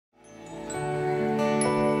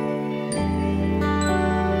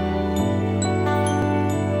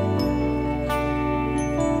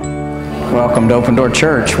Welcome to Open Door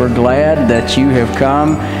Church. We're glad that you have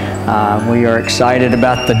come. We are excited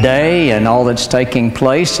about the day and all that's taking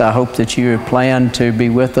place. I hope that you have planned to be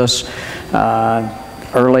with us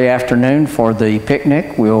early afternoon for the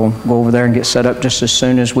picnic. We'll go over there and get set up just as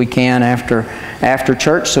soon as we can after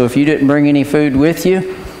church. So if you didn't bring any food with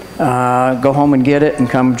you, go home and get it and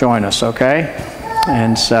come join us, okay?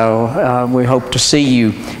 And so we hope to see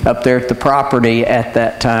you up there at the property at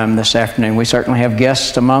that time this afternoon. We certainly have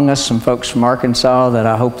guests among us, some folks from Arkansas that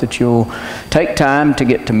I hope that you'll take time to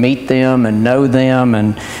get to meet them and know them,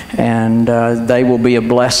 and they will be a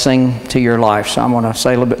blessing to your life. So I'm going to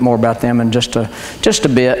say a little bit more about them in just a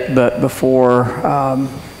bit, but before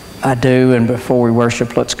I do, and before we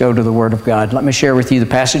worship, let's go to the Word of God. Let me share with you the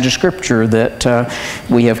passage of Scripture that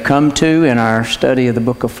we have come to in our study of the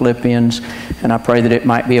book of Philippians, and I pray that it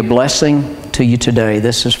might be a blessing to you today.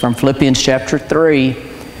 This is from Philippians chapter 3,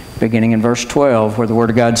 beginning in verse 12, where the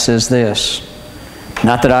Word of God says this: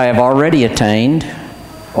 "Not that I have already attained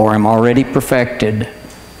or am already perfected,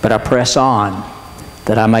 but I press on,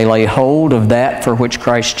 that I may lay hold of that for which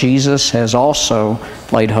Christ Jesus has also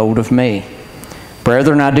laid hold of me.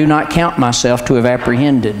 Brethren, I do not count myself to have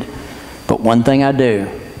apprehended, but one thing I do,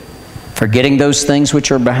 forgetting those things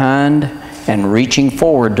which are behind and reaching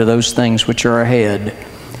forward to those things which are ahead,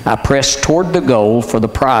 I press toward the goal for the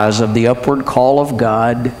prize of the upward call of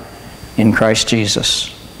God in Christ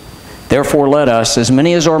Jesus. Therefore let us, as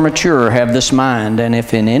many as are mature, have this mind, and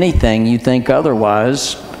if in anything you think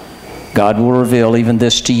otherwise, God will reveal even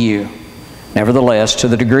this to you. Nevertheless, to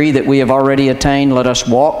the degree that we have already attained, let us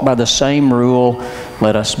walk by the same rule.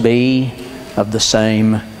 Let us be of the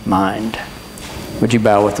same mind." Would you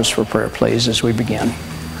bow with us for prayer, please, as we begin?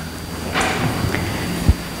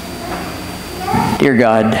 Dear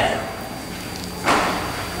God,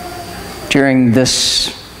 during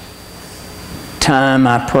this time,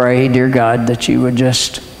 I pray, dear God, that you would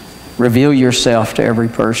just reveal yourself to every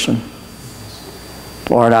person.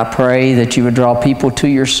 Lord, I pray that you would draw people to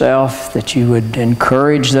yourself, that you would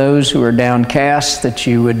encourage those who are downcast, that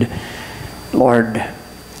you would, Lord,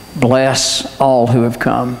 bless all who have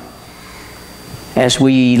come. As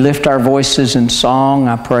we lift our voices in song,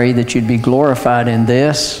 I pray that you'd be glorified in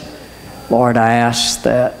this. Lord, I ask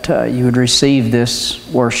that you would receive this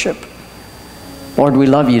worship. Lord, we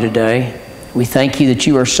love you today. We thank you that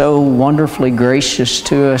you are so wonderfully gracious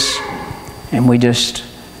to us, and we just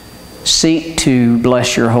seek to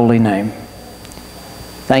bless your holy name.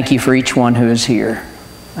 Thank you for each one who is here.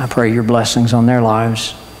 I pray your blessings on their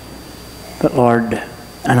lives. But Lord,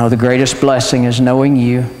 I know the greatest blessing is knowing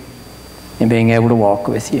you and being able to walk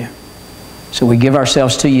with you. So we give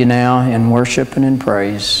ourselves to you now in worship and in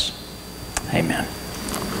praise. Amen.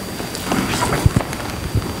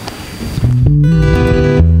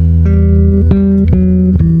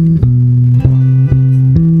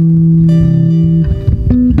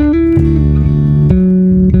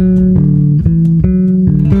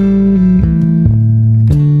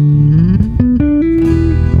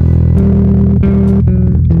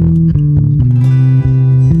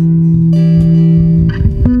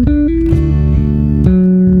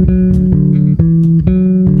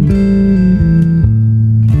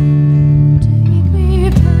 Take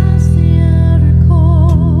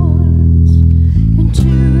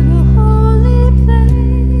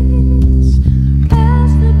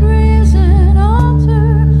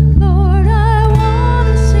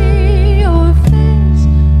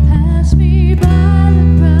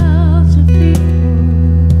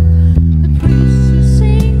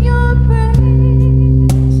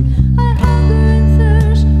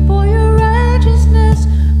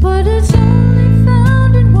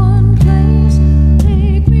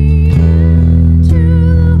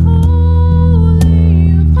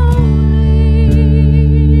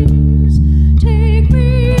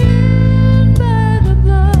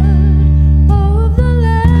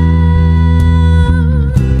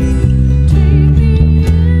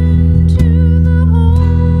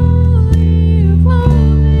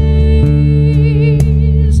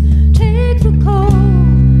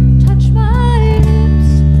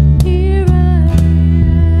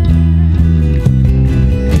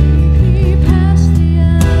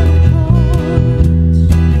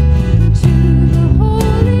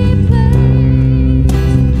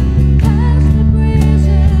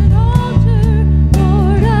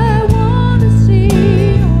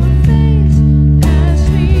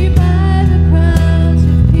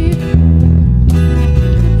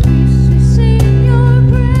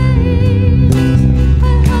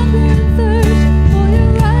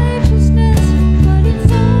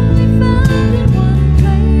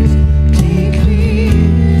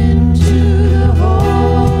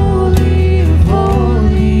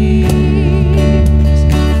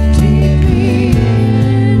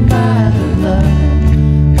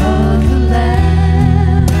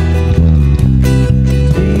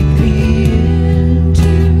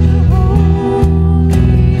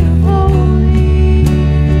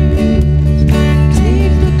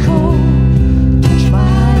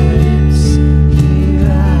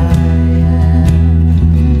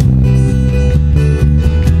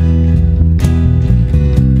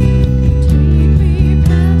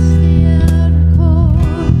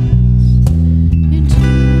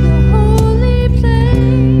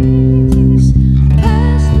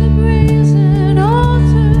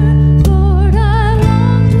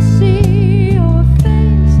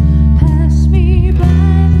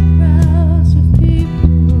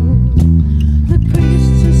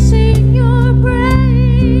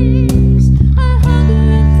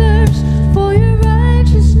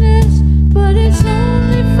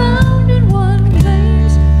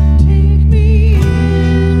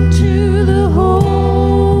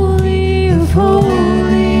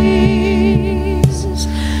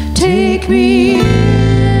me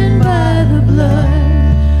in by the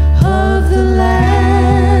blood of the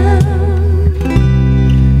Lamb.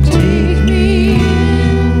 Take me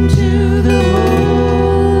into the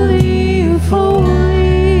Holy of Holies.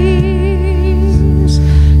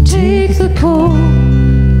 Take the coal,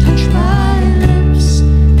 touch my lips,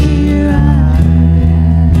 here I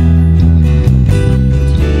am.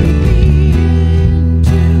 Take me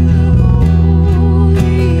into the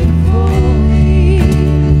Holy of Holies.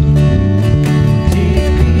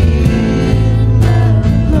 Take me in by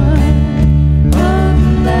the blood of the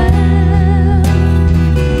Lamb.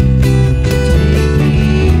 Take me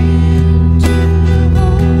into the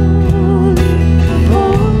Holy of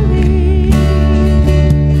Holies.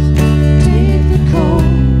 Take the coal,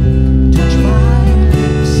 touch my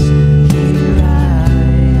lips, here I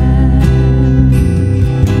am.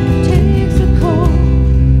 Take the coal,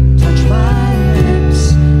 touch my lips,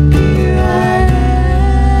 here I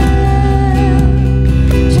am.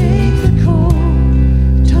 Take the coal,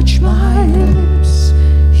 touch my lips,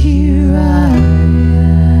 here I am.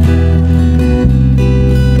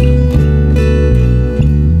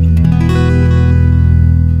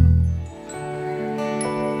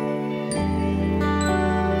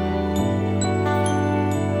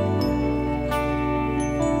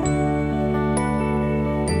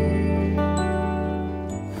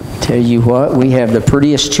 Tell you what, we have the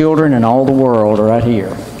prettiest children in all the world right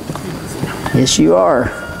here. Yes, you are.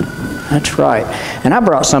 That's right. And I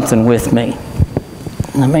brought something with me.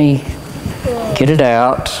 Let me get it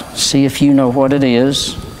out, see if you know what it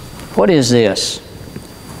is. What is this?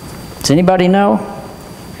 Does anybody know?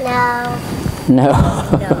 No. No.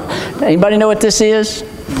 Anybody know what this is?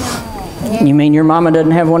 No. You mean your mama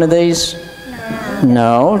doesn't have one of these?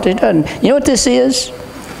 No, it doesn't. You know what this is?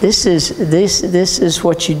 This is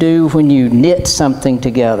what you do when you knit something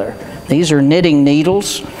together. These are knitting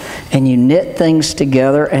needles, and you knit things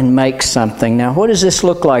together and make something. Now, what does this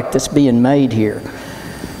look like that's being made here?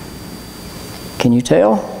 Can you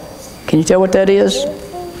tell? Can you tell what that is?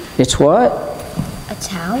 It's what? A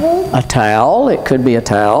towel? A towel. It could be a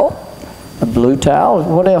towel. A blue towel.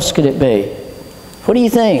 What else could it be? What do you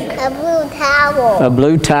think? A blue towel. A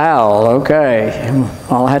blue towel, okay.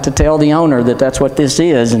 I'll have to tell the owner that that's what this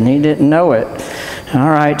is, and he didn't know it. All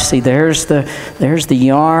right, see, there's the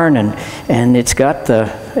yarn, and it's got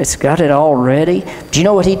it all ready. Do you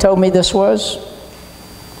know what he told me this was? Do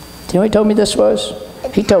you know what he told me this was?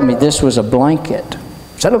 He told me this was a blanket.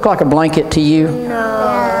 Does that look like a blanket to you?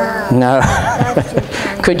 No. No.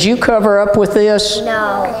 Could you cover up with this?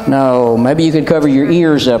 No. No. Maybe you could cover your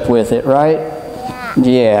ears up with it, right?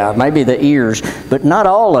 Yeah, maybe the ears, but not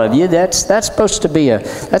all of you. That's supposed to be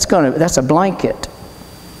that's a blanket.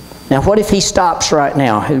 Now, what if he stops right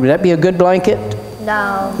now? Would that be a good blanket?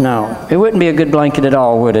 No. No, it wouldn't be a good blanket at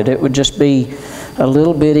all, would it? It would just be a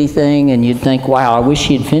little bitty thing, and you'd think, wow, I wish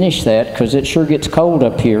he'd finished that, because it sure gets cold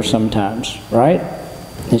up here sometimes, right?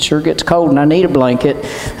 It sure gets cold, and I need a blanket.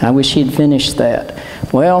 I wish he'd finished that.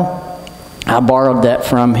 Well, I borrowed that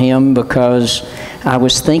from him because I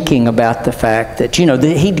was thinking about the fact that, you know,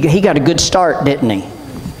 he got a good start, didn't he?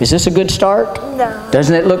 Is this a good start? No.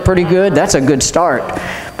 Doesn't it look pretty good? That's a good start.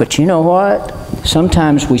 But you know what?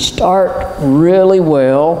 Sometimes we start really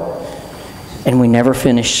well and we never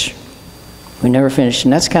finish. We never finish.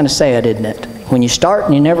 And that's kind of sad, isn't it? When you start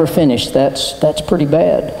and you never finish, that's pretty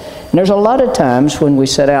bad. And there's a lot of times when we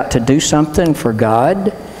set out to do something for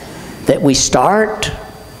God that we start,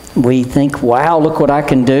 we think, wow, look what I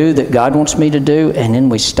can do that God wants me to do, and then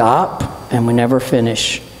we stop and we never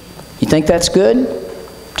finish. You think that's good?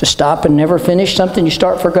 To stop and never finish something you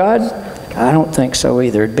start for God? I don't think so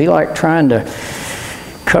either. It'd be like trying to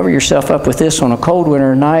cover yourself up with this on a cold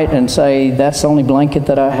winter night and say, that's the only blanket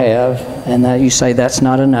that I have, and that you say, that's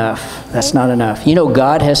not enough. That's not enough. You know,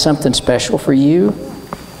 God has something special for you.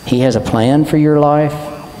 He has a plan for your life,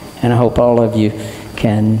 and I hope all of you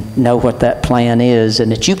can know what that plan is,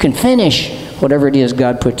 and that you can finish whatever it is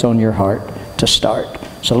God puts on your heart to start.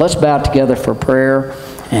 So let's bow together for prayer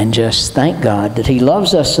and just thank God that He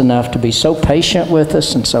loves us enough to be so patient with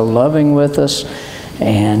us and so loving with us,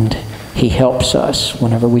 and He helps us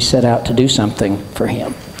whenever we set out to do something for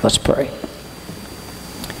Him. Let's pray.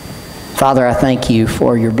 Father, I thank You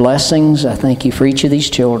for Your blessings. I thank You for each of these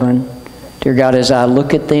children. Dear God, as I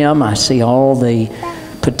look at them, I see all the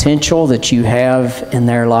potential that You have in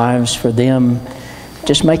their lives for them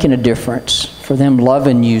just making a difference, for them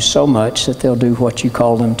loving You so much that they'll do what You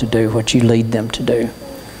call them to do, what You lead them to do.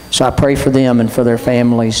 So I pray for them and for their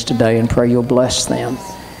families today, and pray You'll bless them.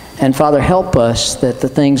 And Father, help us that the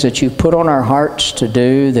things that You put on our hearts to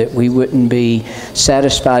do, that we wouldn't be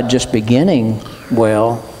satisfied just beginning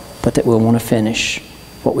well, but that we'll want to finish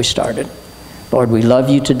what we started. Lord, we love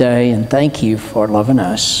you today and thank you for loving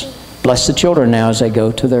us. Bless the children now as they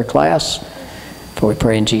go to their class. For we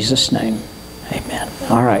pray in Jesus' name. Amen.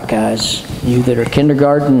 All right, guys. You that are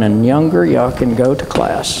kindergarten and younger, y'all can go to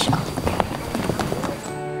class.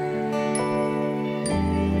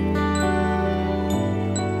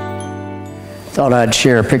 Thought I'd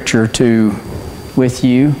share a picture or two with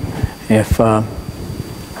you if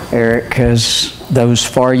Eric has those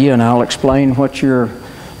for you, and I'll explain what you're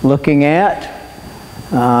looking at.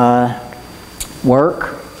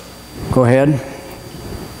 Work. Go ahead.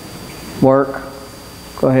 Work.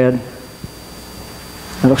 Go ahead.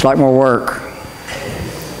 It looks like more work.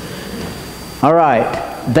 All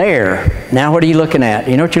right. There. Now what are you looking at?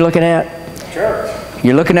 You know what you're looking at? Church.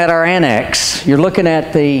 You're looking at our annex. You're looking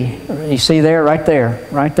at you see there, right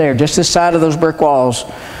there, just this side of those brick walls.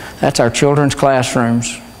 That's our children's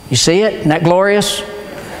classrooms. You see it? Isn't that glorious?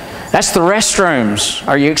 That's the restrooms.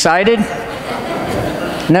 Are you excited?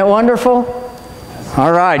 Isn't that wonderful?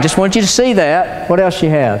 All right, just want you to see that. What else you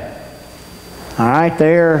have? All right,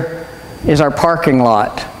 there is our parking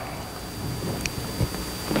lot.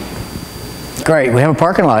 Great, we have a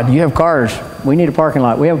parking lot. You have cars. We need a parking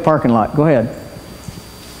lot. We have a parking lot. Go ahead.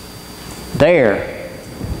 There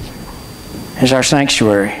is our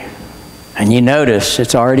sanctuary. And you notice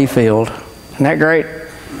it's already filled. Isn't that great?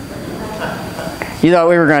 You thought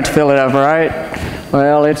we were going to fill it up, right?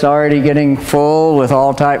 Well, it's already getting full with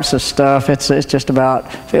all types of stuff. It's just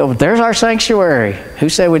about filled. But there's our sanctuary. Who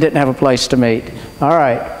said we didn't have a place to meet? All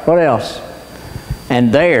right, what else?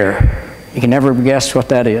 And there, you can never guess what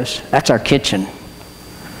that is. That's our kitchen.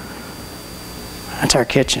 That's our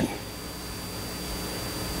kitchen.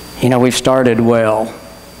 You know, we've started well.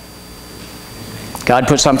 God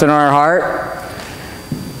put something on our heart.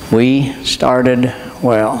 We started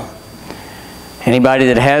well. Anybody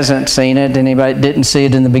that hasn't seen it, anybody that didn't see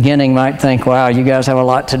it in the beginning might think, wow, you guys have a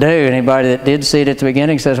lot to do. Anybody that did see it at the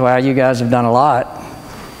beginning says, wow, you guys have done a lot.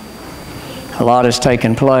 A lot has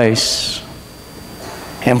taken place.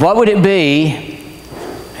 And what would it be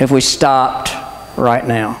if we stopped right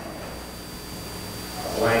now?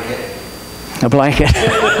 A blanket.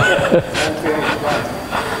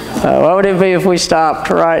 What would it be if we stopped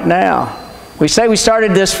right now? We say we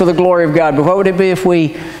started this for the glory of God, but what would it be if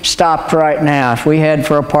we stopped right now? If we had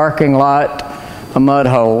for a parking lot a mud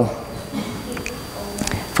hole?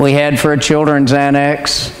 If we had for a children's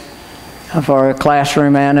annex, for a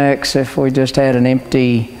classroom annex, if we just had an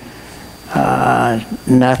empty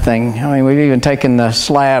nothing. I mean, we've even taken the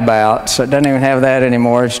slab out, so it doesn't even have that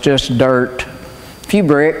anymore. It's just dirt. A few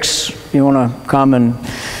bricks. You want to come and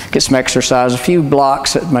get some exercise. A few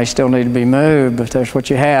blocks that may still need to be moved, but that's what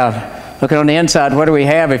you have. Looking on the inside, what do we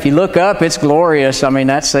have? If you look up, it's glorious. I mean,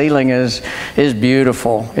 that ceiling is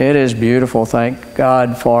beautiful. It is beautiful. Thank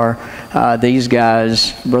God for these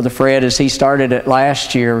guys. Brother Fred, as he started it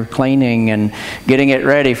last year, cleaning and getting it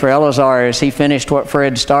ready. For Eleazar, as he finished what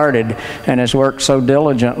Fred started and has worked so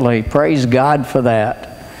diligently. Praise God for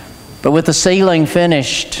that. But with the ceiling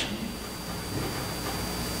finished,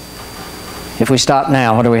 if we stop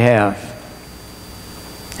now, what do we have?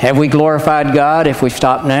 Have we glorified God if we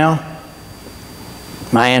stop now?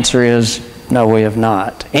 My answer is, no, we have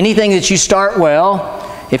not. Anything that you start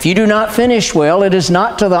well, if you do not finish well, it is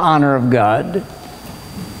not to the honor of God.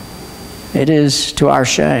 It is to our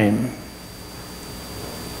shame.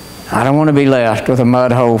 I don't want to be left with a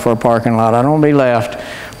mud hole for a parking lot. I don't want to be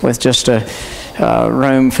left with just a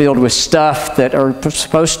room filled with stuff that are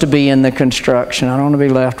supposed to be in the construction. I don't want to be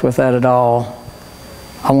left with that at all.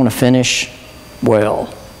 I want to finish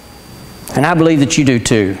well. And I believe that you do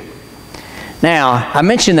too. Now, I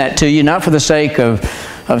mention that to you not for the sake of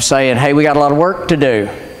saying, hey, we got a lot of work to do.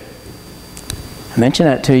 I mention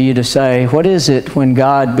that to you to say, what is it when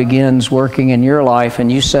God begins working in your life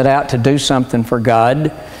and you set out to do something for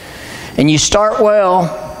God and you start well,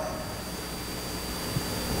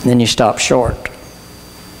 and then you stop short?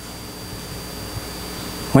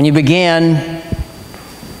 When you begin,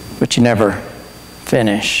 but you never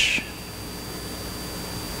finish.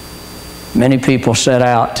 Many people set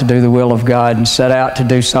out to do the will of God and set out to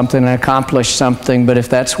do something and accomplish something, but if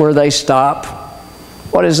that's where they stop,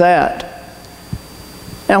 what is that?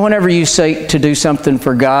 Now, whenever you seek to do something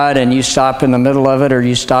for God and you stop in the middle of it or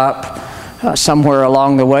you stop somewhere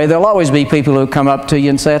along the way, there'll always be people who come up to you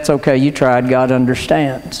and say, it's okay, you tried, God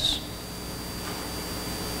understands.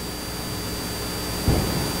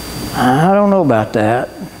 I don't know about that.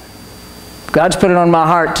 God's put it on my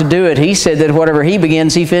heart to do it. He said that whatever He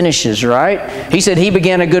begins, He finishes, right? He said He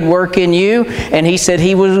began a good work in you, and He said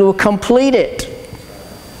He will complete it.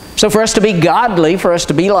 So for us to be godly, for us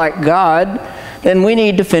to be like God, then we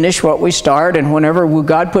need to finish what we start. And whenever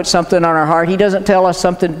God puts something on our heart, He doesn't tell us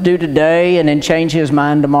something to do today and then change His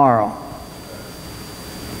mind tomorrow.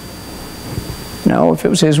 No, if it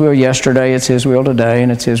was His will yesterday, it's His will today,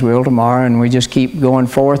 and it's His will tomorrow, and we just keep going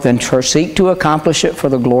forth and seek to accomplish it for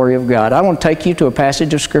the glory of God. I want to take you to a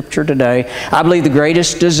passage of Scripture today. I believe the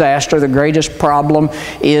greatest disaster, the greatest problem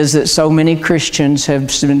is that so many Christians have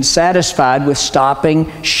been satisfied with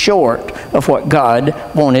stopping short of what God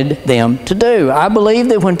wanted them to do. I believe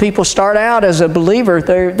that when people start out as a believer,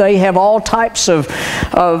 they have all types of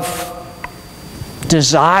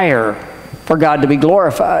desire for God to be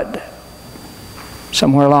glorified.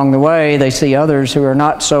 Somewhere along the way, they see others who are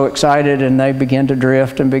not so excited, and they begin to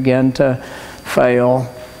drift and begin to fail.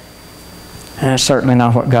 And that's certainly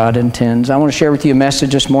not what God intends. I want to share with you a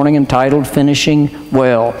message this morning entitled Finishing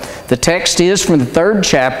Well. The text is from the 3rd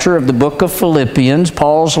chapter of the book of Philippians,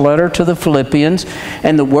 Paul's letter to the Philippians,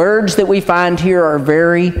 and the words that we find here are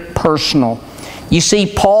very personal. You see,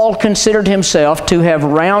 Paul considered himself to have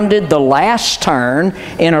rounded the last turn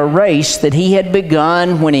in a race that he had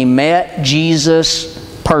begun when he met Jesus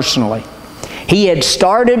personally. He had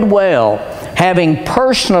started well, having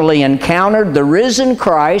personally encountered the risen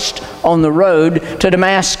Christ on the road to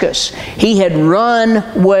Damascus. He had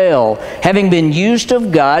run well, having been used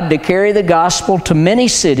of God to carry the gospel to many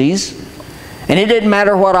cities. And it didn't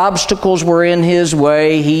matter what obstacles were in his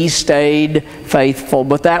way, he stayed faithful.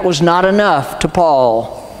 But that was not enough to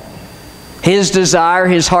Paul. His desire,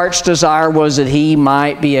 his heart's desire, was that he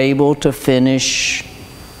might be able to finish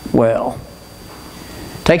well.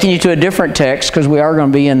 Taking you to a different text, because we are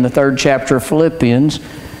going to be in the 3rd chapter of Philippians.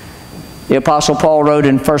 The Apostle Paul wrote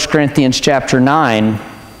in 1 Corinthians chapter 9,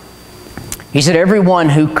 he said, "Everyone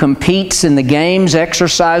who competes in the games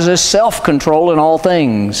exercises self-control in all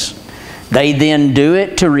things. They then do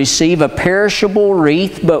it to receive a perishable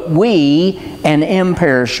wreath, but we an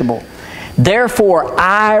imperishable. Therefore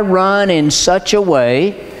I run in such a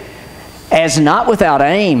way as not without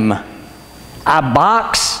aim. I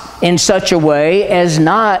box in such a way as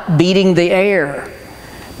not beating the air.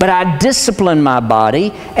 But I discipline my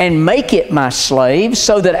body and make it my slave,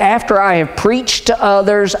 so that after I have preached to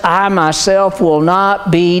others, I myself will not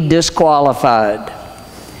be disqualified."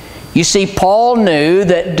 You see, Paul knew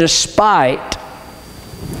that despite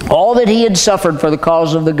all that he had suffered for the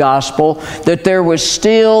cause of the gospel, that there was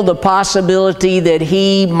still the possibility that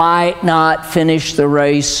he might not finish the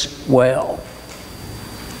race well.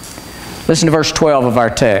 Listen to verse 12 of our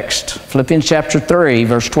text. Philippians chapter 3,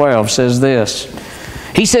 verse 12 says this.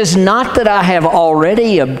 He says, "Not that I have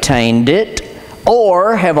already obtained it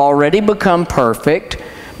or have already become perfect,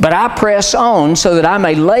 but I press on so that I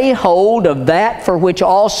may lay hold of that for which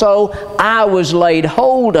also I was laid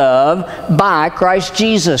hold of by Christ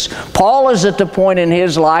Jesus." Paul is at the point in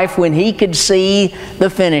his life when he could see the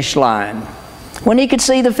finish line. When he could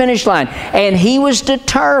see the finish line. And he was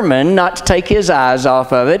determined not to take his eyes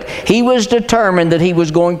off of it. He was determined that he was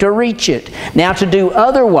going to reach it. Now, to do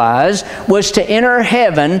otherwise was to enter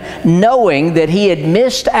heaven knowing that he had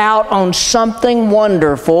missed out on something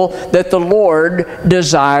wonderful that the Lord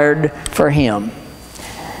desired for him.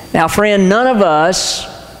 Now, friend, none of us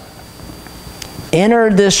enter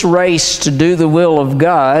this race to do the will of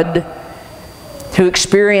God, to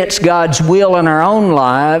experience God's will in our own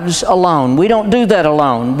lives alone. We don't do that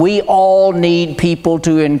alone. We all need people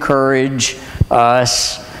to encourage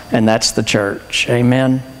us, and that's the church.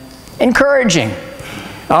 Amen? Encouraging.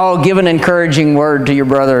 Oh, give an encouraging word to your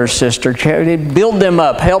brother or sister. Build them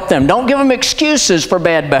up. Help them. Don't give them excuses for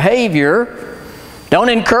bad behavior. Don't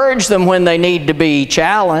encourage them when they need to be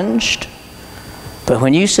challenged. But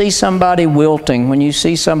when you see somebody wilting, when you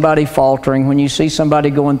see somebody faltering, when you see somebody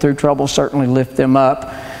going through trouble, certainly lift them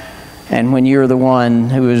up. And when you're the one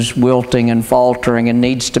who is wilting and faltering and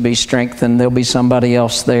needs to be strengthened, there'll be somebody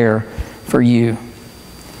else there for you.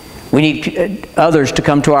 We need others to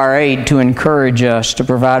come to our aid, to encourage us, to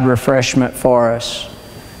provide refreshment for us.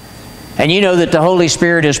 And you know that the Holy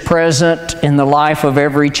Spirit is present in the life of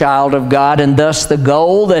every child of God, and thus the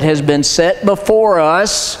goal that has been set before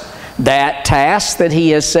us, that task that He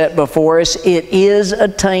has set before us, it is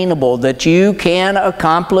attainable, that you can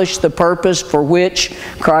accomplish the purpose for which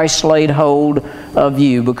Christ laid hold of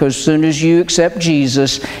you. Because as soon as you accept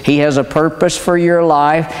Jesus, He has a purpose for your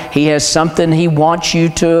life. He has something He wants you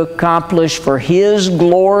to accomplish for His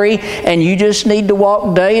glory, and you just need to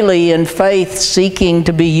walk daily in faith, seeking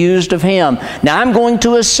to be used of Him. Now, I'm going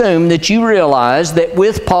to assume that you realize that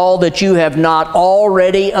with Paul that you have not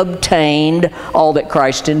already obtained all that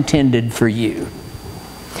Christ intended for you.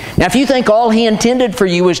 Now, if you think all He intended for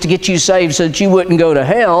you was to get you saved so that you wouldn't go to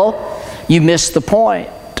hell, you missed the point.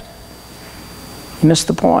 You missed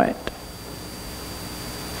the point.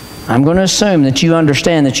 I'm going to assume that you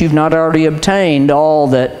understand that you've not already obtained all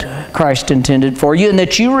that Christ intended for you, and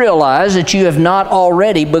that you realize that you have not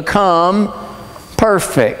already become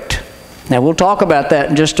perfect. Now, we'll talk about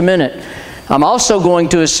that in just a minute. I'm also going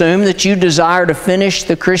to assume that you desire to finish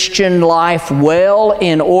the Christian life well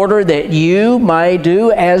in order that you may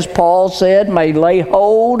do, as Paul said, may lay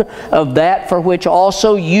hold of that for which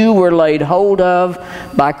also you were laid hold of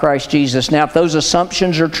by Christ Jesus. Now, if those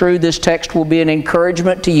assumptions are true, this text will be an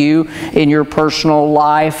encouragement to you in your personal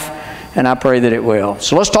life, and I pray that it will.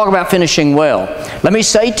 So let's talk about finishing well. Let me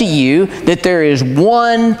say to you that there is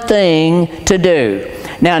one thing to do.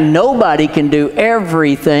 Now, nobody can do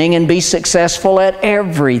everything and be successful at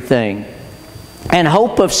everything. And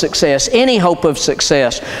hope of success, any hope of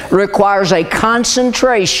success, requires a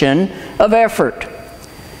concentration of effort.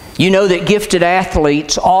 You know that gifted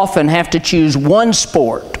athletes often have to choose one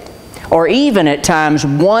sport, or even at times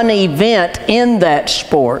one event in that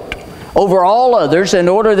sport, over all others, in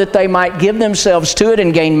order that they might give themselves to it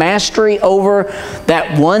and gain mastery over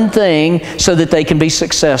that one thing so that they can be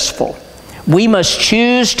successful. We must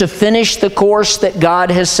choose to finish the course that God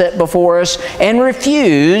has set before us and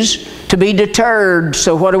refuse to be deterred.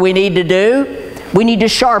 So what do we need to do? We need to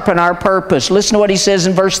sharpen our purpose. Listen to what he says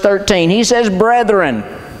in verse 13. He says, "Brethren,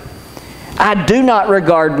 I do not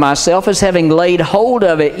regard myself as having laid hold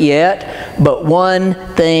of it yet, but one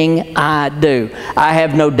thing I do." I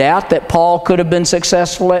have no doubt that Paul could have been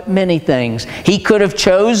successful at many things. He could have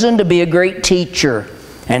chosen to be a great teacher,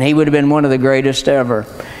 and he would have been one of the greatest ever.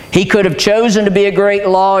 He could have chosen to be a great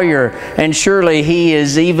lawyer, and surely he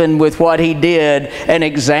is, even with what he did, an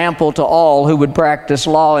example to all who would practice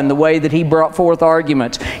law in the way that he brought forth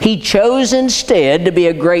arguments. He chose instead to be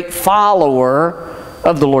a great follower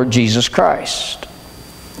of the Lord Jesus Christ.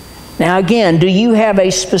 Now again, do you have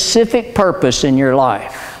a specific purpose in your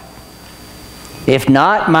life? If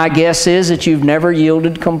not, my guess is that you've never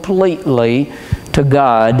yielded completely to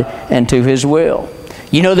God and to His will.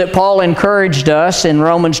 You know that Paul encouraged us in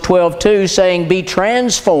Romans 12:2, saying, "Be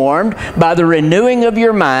transformed by the renewing of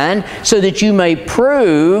your mind, so that you may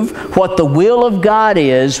prove what the will of God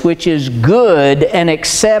is, which is good and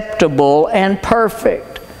acceptable and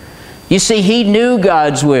perfect." You see, he knew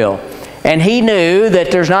God's will. And he knew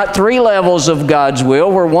that there's not three levels of God's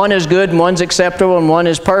will, where one is good and one's acceptable and one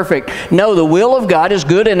is perfect. No, the will of God is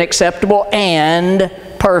good and acceptable and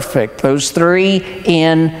perfect. Those three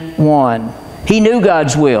in one. He knew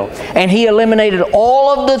God's will, and he eliminated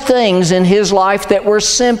all of the things in his life that were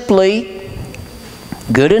simply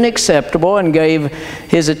good and acceptable, and gave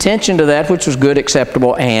his attention to that which was good,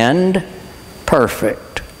 acceptable, and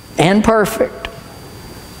perfect. And perfect.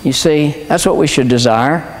 You see, that's what we should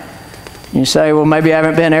desire. You say, well, maybe I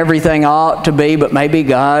haven't been everything I ought to be, but maybe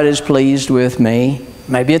God is pleased with me.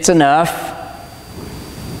 Maybe it's enough.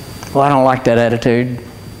 Well, I don't like that attitude.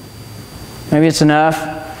 Maybe it's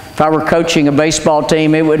enough. If I were coaching a baseball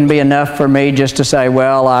team, it wouldn't be enough for me just to say,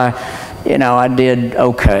 well, I did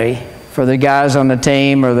okay. For the guys on the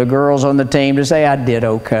team or the girls on the team to say, I did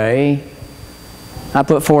okay. I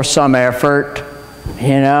put forth some effort.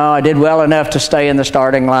 I did well enough to stay in the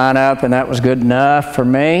starting lineup, and that was good enough for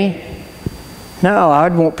me. No,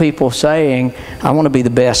 I'd want people saying, I want to be the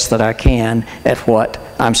best that I can at what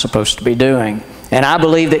I'm supposed to be doing. And I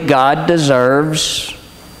believe that God deserves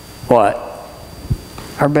what?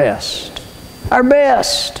 Our best. Our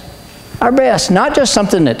best. Our best. Not just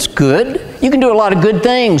something that's good. You can do a lot of good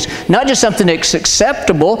things. Not just something that's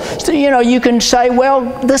acceptable. So, you can say, well,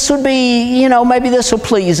 this would be, maybe this will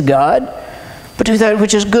please God. But do that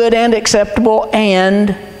which is good and acceptable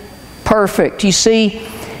and perfect. You see,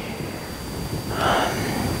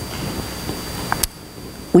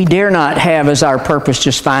 we dare not have as our purpose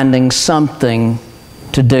just finding something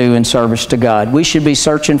to do in service to God. We should be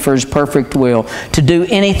searching for His perfect will. To do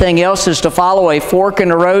anything else is to follow a fork in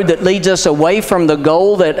the road that leads us away from the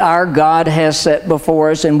goal that our God has set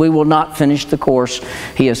before us, and we will not finish the course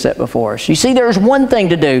He has set before us. You see, there's one thing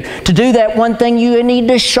to do. To do that one thing, you need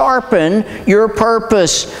to sharpen your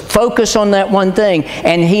purpose. Focus on that one thing.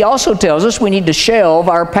 And He also tells us we need to shelve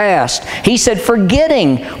our past. He said,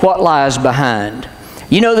 forgetting what lies behind.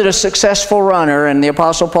 You know that a successful runner, and the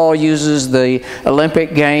Apostle Paul uses the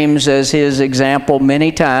Olympic Games as his example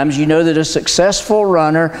many times, you know that a successful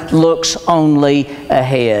runner looks only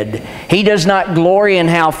ahead. He does not glory in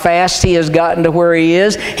how fast he has gotten to where he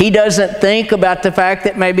is. He doesn't think about the fact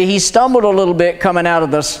that maybe he stumbled a little bit coming out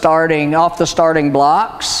of off the starting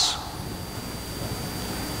blocks.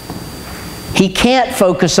 He can't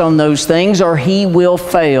focus on those things or he will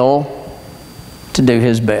fail to do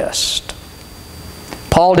his best.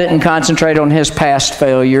 Paul didn't concentrate on his past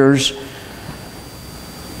failures,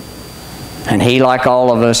 and he, like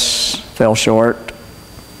all of us, fell short.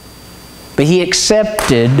 But he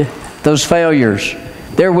accepted those failures.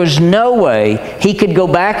 There was no way he could go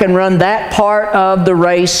back and run that part of the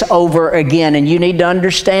race over again. And you need to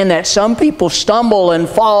understand that. Some people stumble and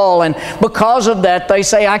fall, and because of that they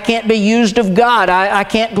say, I can't be used of God. I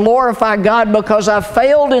can't glorify God because I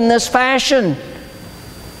failed in this fashion.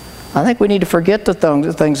 I think we need to forget the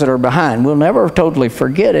things that are behind. We'll never totally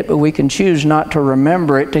forget it, but we can choose not to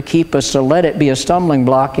remember it, to keep us, to let it be a stumbling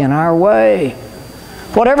block in our way.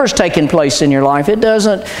 Whatever's taking place in your life,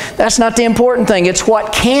 that's not the important thing. It's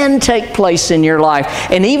what can take place in your life.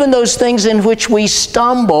 And even those things in which we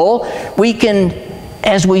stumble, we can,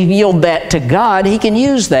 as we yield that to God, He can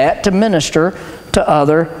use that to minister to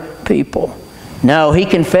other people. No, he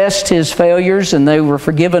confessed his failures and they were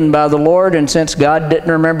forgiven by the Lord, and since God didn't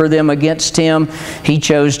remember them against him, he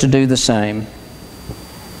chose to do the same.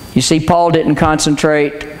 You see, Paul didn't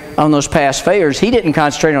concentrate on those past failures. He didn't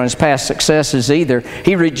concentrate on his past successes either.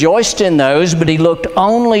 He rejoiced in those, but he looked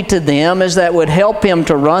only to them as that would help him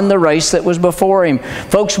to run the race that was before him.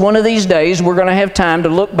 Folks, one of these days we're going to have time to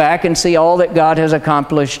look back and see all that God has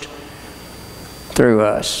accomplished through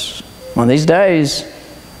us. One of these days,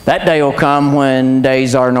 that day will come when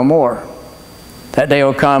days are no more. That day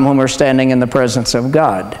will come when we're standing in the presence of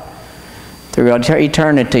God. Through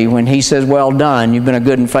eternity, when He says, well done, you've been a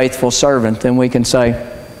good and faithful servant, then we can say,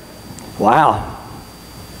 wow,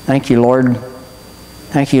 thank you, Lord.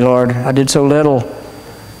 Thank you, Lord. I did so little,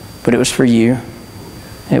 but it was for you.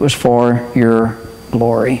 It was for your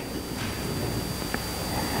glory.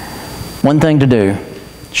 One thing to do.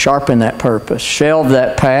 Sharpen that purpose. Shelve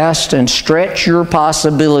that past and stretch your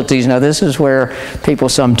possibilities. Now this is where people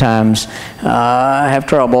sometimes have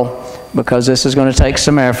trouble, because this is going to take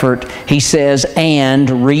some effort. He says,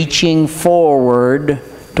 and reaching forward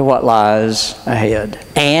to what lies ahead.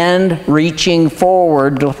 And reaching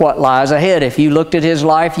forward to what lies ahead. If you looked at his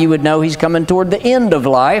life, you would know he's coming toward the end of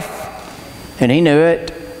life. And he knew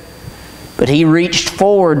it. But he reached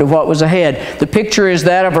forward to what was ahead. The picture is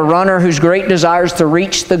that of a runner whose great desire is to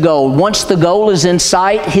reach the goal. Once the goal is in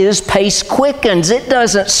sight, his pace quickens. It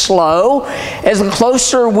doesn't slow. As the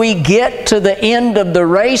closer we get to the end of the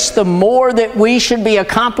race, the more that we should be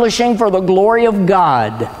accomplishing for the glory of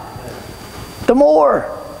God. The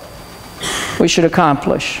more we should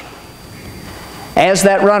accomplish. As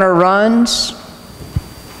that runner runs,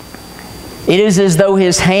 it is as though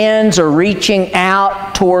his hands are reaching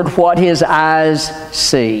out toward what his eyes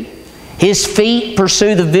see. His feet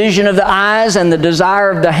pursue the vision of the eyes and the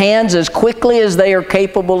desire of the hands as quickly as they are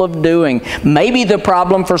capable of doing. Maybe the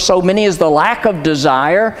problem for so many is the lack of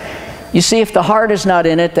desire. You see, if the heart is not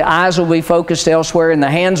in it, the eyes will be focused elsewhere and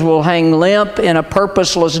the hands will hang limp in a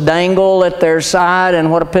purposeless dangle at their side,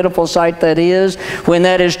 and what a pitiful sight that is. When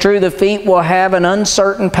that is true, the feet will have an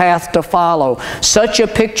uncertain path to follow. Such a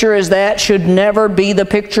picture as that should never be the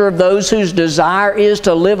picture of those whose desire is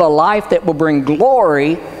to live a life that will bring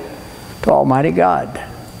glory to Almighty God.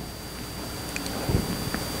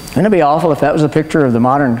 Wouldn't it be awful if that was the picture of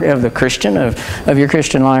the Christian, of your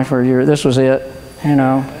Christian life, or this was it, you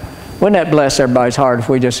know? Wouldn't that bless everybody's heart if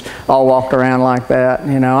we just all walked around like that?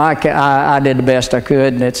 You know, I did the best I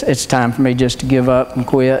could, and it's time for me just to give up and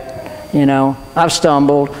quit. You know, I've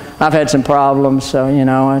stumbled. I've had some problems, so, you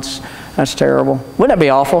know, that's terrible. Wouldn't that be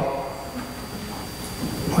awful?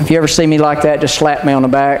 If you ever see me like that, just slap me on the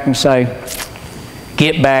back and say,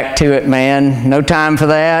 get back to it, man. No time for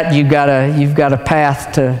that. You've got a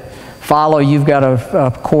path to follow. You've got a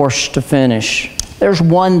course to finish. There's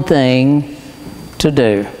one thing to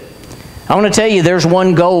do. I want to tell you, there's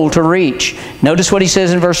one goal to reach. Notice what he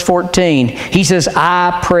says in verse 14. He says,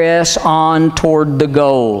 I press on toward the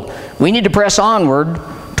goal. We need to press onward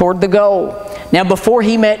toward the goal. Now, before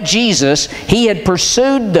he met Jesus, he had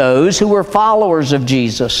pursued those who were followers of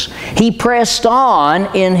Jesus. He pressed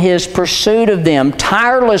on in his pursuit of them,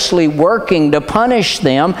 tirelessly working to punish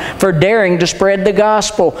them for daring to spread the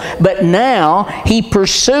gospel. But now, he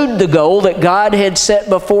pursued the goal that God had set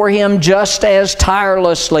before him just as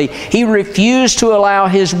tirelessly. He refused to allow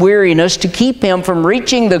his weariness to keep him from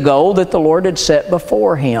reaching the goal that the Lord had set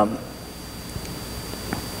before him.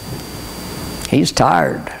 He's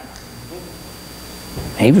tired.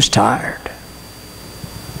 He was tired.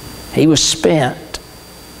 He was spent.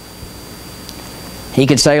 He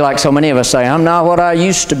could say, like so many of us say, I'm not what I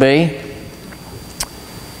used to be.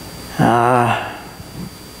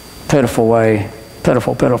 Pitiful way.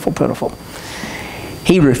 Pitiful, pitiful, pitiful.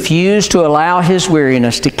 He refused to allow his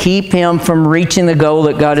weariness to keep him from reaching the goal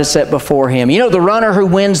that God has set before him. You know, the runner who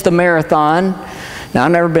wins the marathon. Now,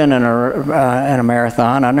 I've never been in a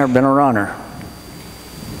marathon. I've never been a runner.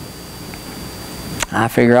 I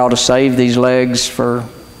figure I ought to save these legs for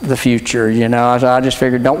the future, you know. I just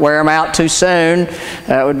figured don't wear them out too soon.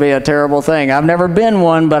 That would be a terrible thing. I've never been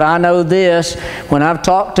one, but I know this. When I've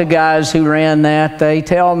talked to guys who ran that, they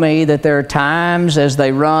tell me that there are times as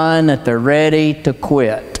they run that they're ready to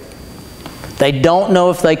quit. They don't know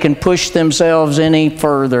if they can push themselves any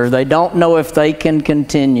further. They don't know if they can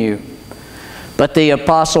continue. But the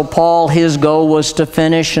Apostle Paul, his goal was to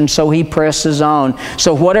finish, and so he presses on.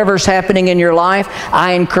 So whatever's happening in your life,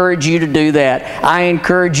 I encourage you to do that. I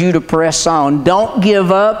encourage you to press on. Don't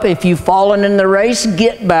give up. If you've fallen in the race,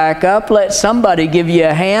 get back up. Let somebody give you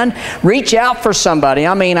a hand. Reach out for somebody.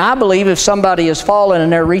 I mean, I believe if somebody has fallen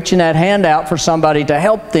and they're reaching that hand out for somebody to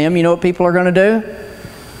help them, you know what people are going to do?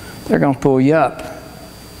 They're going to pull you up.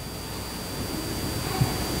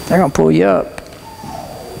 They're going to pull you up.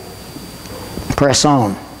 Press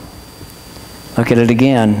on. Look at it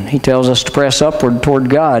again. He tells us to press upward toward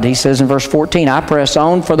God. He says in verse 14, I press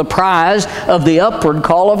on for the prize of the upward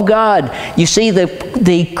call of God. You see,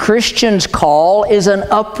 the Christian's call is an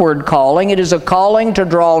upward calling. It is a calling to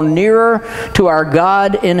draw nearer to our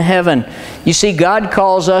God in heaven. You see, God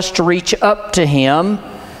calls us to reach up to Him,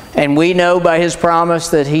 and we know by His promise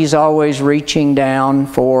that He's always reaching down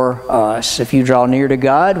for us. If you draw near to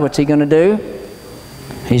God, what's He going to do?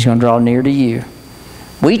 He's going to draw near to you.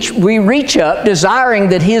 We reach up desiring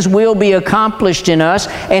that His will be accomplished in us,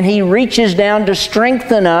 and He reaches down to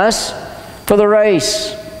strengthen us for the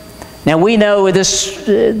race. Now we know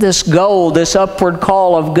this goal, this upward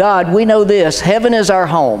call of God, we know this: heaven is our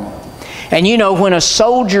home. And you know, when a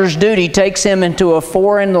soldier's duty takes him into a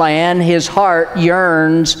foreign land, his heart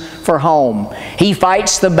yearns for home. He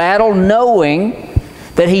fights the battle knowing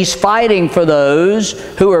that he's fighting for those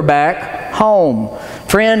who are back home.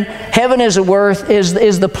 Friend, heaven is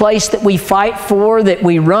the place that we fight for, that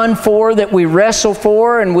we run for, that we wrestle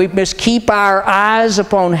for, and we must keep our eyes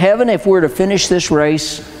upon heaven if we're to finish this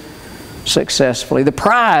race successfully. The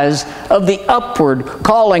prize of the upward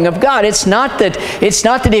calling of God. It's not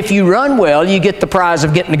that if you run well, you get the prize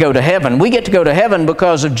of getting to go to heaven. We get to go to heaven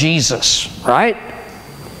because of Jesus, right?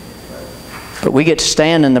 But we get to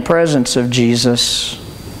stand in the presence of Jesus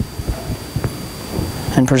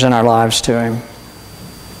and present our lives to Him.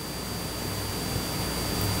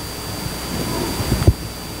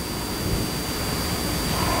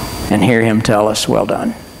 And hear Him tell us, well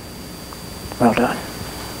done. Well done.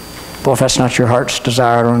 Well, if that's not your heart's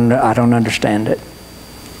desire, I don't understand it.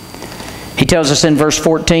 He tells us in verse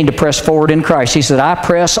 14 to press forward in Christ. He said, I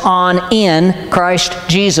press on in Christ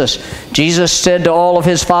Jesus. Jesus said to all of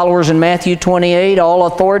His followers in Matthew 28, all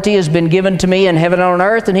authority has been given to me in heaven and on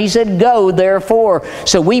earth. And He said, go therefore.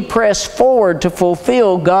 So we press forward to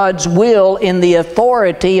fulfill God's will in the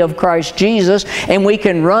authority of Christ Jesus. And we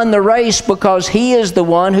can run the race because He is the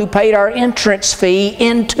one who paid our entrance fee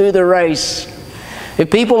into the race. If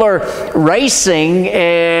people are racing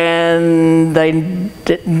and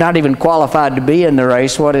they're not even qualified to be in the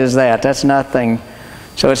race, what is that? That's nothing.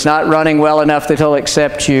 So it's not running well enough that He'll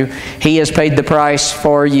accept you. He has paid the price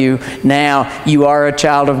for you. Now you are a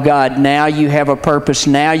child of God. Now you have a purpose.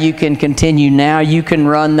 Now you can continue. Now you can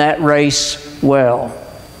run that race well.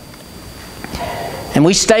 And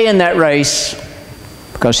we stay in that race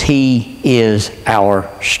because He is our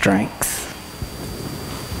strength.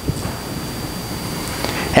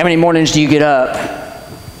 How many mornings do you get up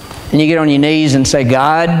and you get on your knees and say,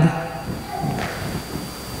 God,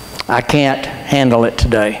 I can't handle it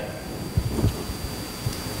today.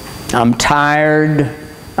 I'm tired.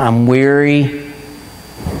 I'm weary.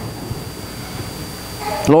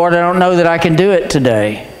 Lord, I don't know that I can do it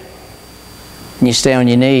today. And you stay on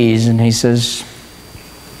your knees and He says,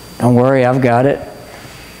 don't worry, I've got it.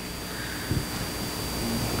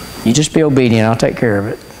 You just be obedient. I'll take care of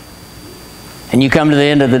it. And you come to the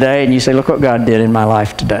end of the day and you say, look what God did in my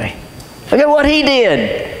life today. Look at what He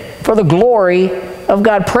did for the glory of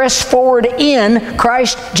God. Press forward in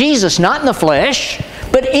Christ Jesus, not in the flesh,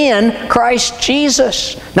 but in Christ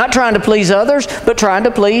Jesus. Not trying to please others, but trying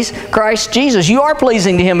to please Christ Jesus. You are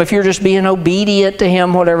pleasing to Him if you're just being obedient to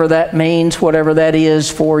Him, whatever that means, whatever that is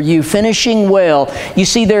for you. Finishing well. You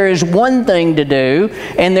see, there is one thing to do,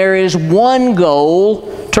 and there is one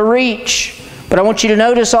goal to reach. But I want you to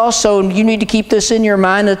notice also, and you need to keep this in your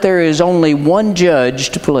mind, that there is only one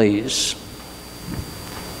judge to please.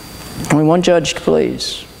 Only one judge to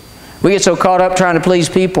please. We get so caught up trying to please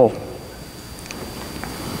people.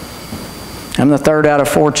 I'm the third out of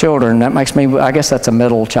 4 children. That makes me, I guess that's a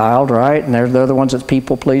middle child, right? And they're the ones that's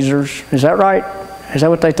people pleasers. Is that right? Is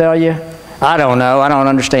that what they tell you? I don't know. I don't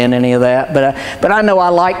understand any of that. But I know I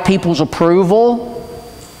like people's approval.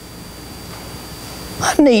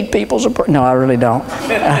 I need people's approval. No, I really don't.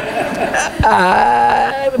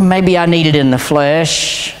 Maybe I need it in the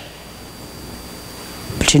flesh.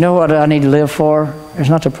 But you know what I need to live for? It's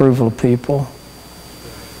not the approval of people.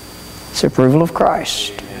 It's the approval of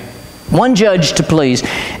Christ. One judge to please.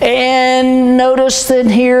 And notice that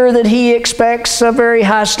here that He expects a very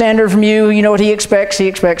high standard from you. You know what He expects? He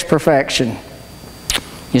expects perfection.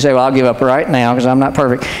 You say, well, I'll give up right now because I'm not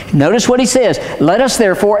perfect. Notice what He says. Let us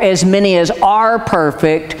therefore, as many as are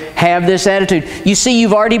perfect, have this attitude. You see,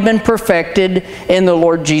 you've already been perfected in the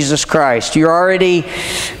Lord Jesus Christ. You're already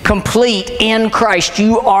complete in Christ.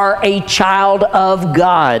 You are a child of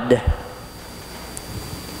God.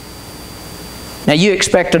 Now, you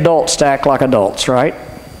expect adults to act like adults, right?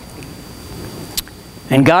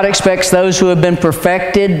 And God expects those who have been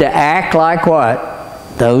perfected to act like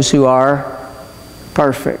what? Those who are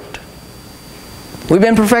perfect. We've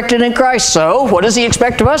been perfected in Christ, so what does He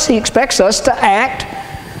expect of us? He expects us to act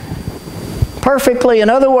perfectly. In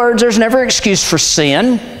other words, there's never an excuse for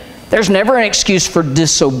sin. There's never an excuse for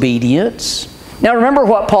disobedience. Now, remember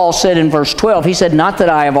what Paul said in verse 12. He said, not that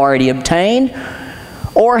I have already obtained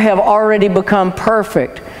or have already become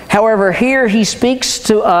perfect. However, here he speaks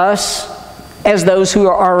to us as those who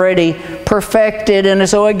are already perfected. And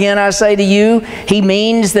so again, I say to you, he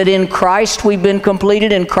means that in Christ we've been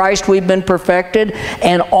completed, in Christ we've been perfected,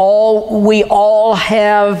 and we all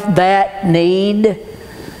have that need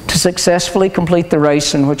to successfully complete the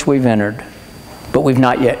race in which we've entered. But we've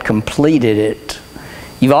not yet completed it.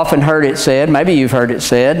 You've often heard it said, maybe you've heard it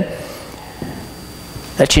said,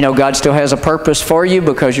 that you know God still has a purpose for you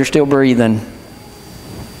because you're still breathing.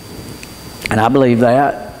 And I believe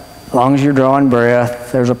that. As long as you're drawing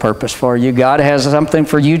breath, there's a purpose for you. God has something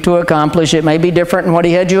for you to accomplish. It may be different than what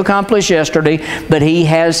He had you accomplish yesterday, but He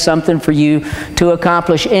has something for you to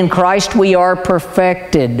accomplish. In Christ we are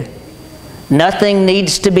perfected. Nothing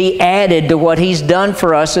needs to be added to what He's done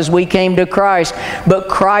for us as we came to Christ. But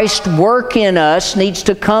Christ's work in us needs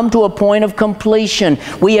to come to a point of completion.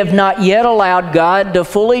 We have not yet allowed God to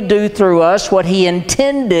fully do through us what He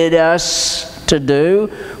intended us to do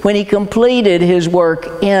when He completed His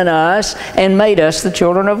work in us and made us the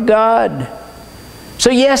children of God. So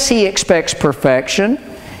yes, He expects perfection.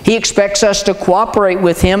 He expects us to cooperate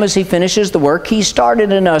with Him as He finishes the work He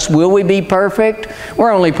started in us. Will we be perfect?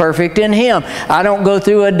 We're only perfect in Him. I don't go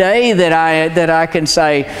through a day that I can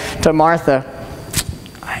say to Martha,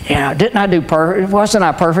 yeah, didn't I do perfect? Wasn't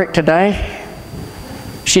I perfect today?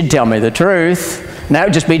 She'd tell me the truth. And that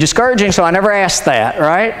would just be discouraging, so I never asked that,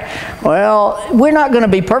 right? Well, we're not going to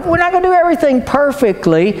be perfect. We're not going to do everything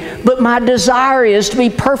perfectly, but my desire is to be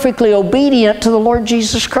perfectly obedient to the Lord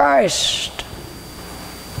Jesus Christ.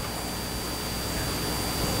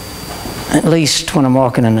 At least when I'm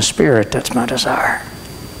walking in the Spirit, that's my desire.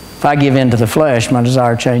 If I give in to the flesh, my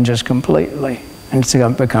desire changes completely. And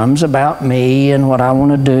it becomes about me and what I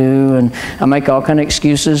want to do, and I make all kind of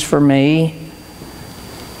excuses for me.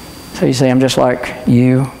 So you say, I'm just like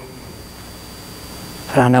you.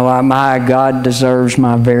 But I know my God deserves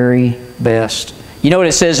my very best. You know what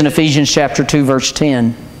it says in Ephesians chapter 2, verse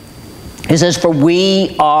 10? It says, for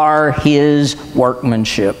we are His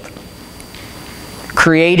workmanship,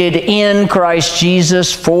 created in Christ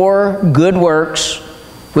Jesus for good works,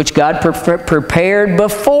 which God prepared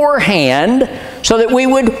beforehand so that we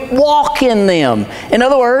would walk in them. In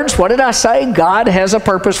other words, what did I say? God has a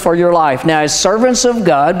purpose for your life. Now, as servants of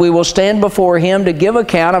God, we will stand before Him to give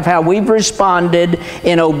account of how we've responded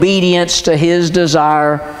in obedience to His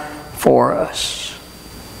desire for us.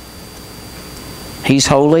 He's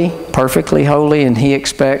holy, perfectly holy, and He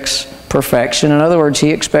expects perfection. In other words, He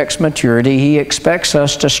expects maturity. He expects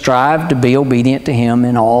us to strive to be obedient to Him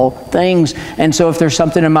in all things. And so if there's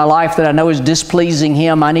something in my life that I know is displeasing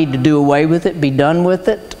Him, I need to do away with it, be done with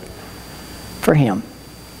it for Him,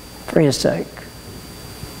 for His sake.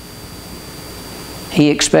 He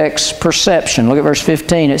expects perception. Look at verse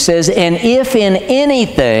 15. It says, and if in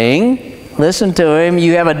anything, listen to Him,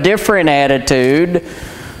 you have a different attitude,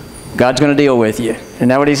 God's going to deal with you. Isn't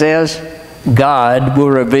that what He says? God will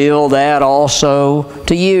reveal that also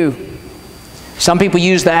to you. Some people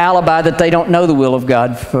use the alibi that they don't know the will of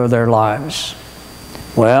God for their lives.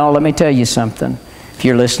 Well, let me tell you something. If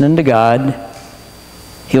you're listening to God,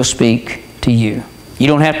 He'll speak to you. You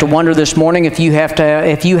don't have to wonder this morning if you have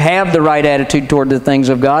the right attitude toward the things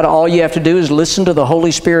of God. All you have to do is listen to the Holy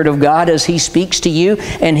Spirit of God as He speaks to you,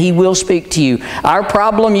 and He will speak to you. Our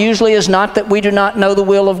problem usually is not that we do not know the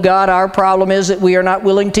will of God. Our problem is that we are not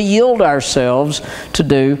willing to yield ourselves to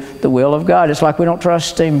do the will of God. It's like we don't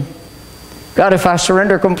trust Him. God, if I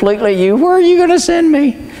surrender completely to You, where are You going to send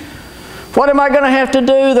me? What am I going to have to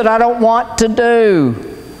do that I don't want to do?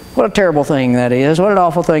 What a terrible thing that is. What an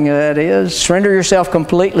awful thing that is. Surrender yourself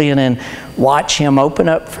completely and then watch Him open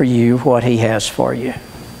up for you what He has for you.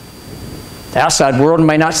 The outside world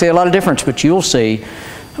may not see a lot of difference, but you'll see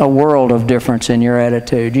a world of difference in your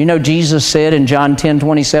attitude. You know, Jesus said in John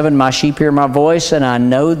 10:27, "My sheep hear My voice, and I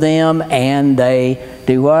know them, and they"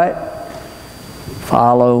 do what?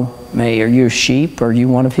 "Follow Me." Are you a sheep? Are you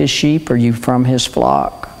one of His sheep? Are you from His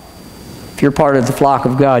flock? If you're part of the flock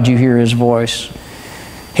of God, you hear His voice.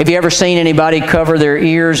 Have you ever seen anybody cover their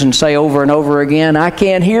ears and say over and over again, "I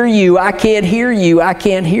can't hear You, I can't hear You, I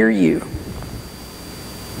can't hear You"?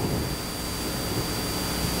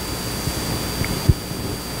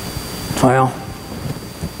 Well,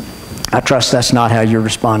 I trust that's not how you're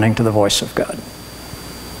responding to the voice of God.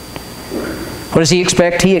 What does He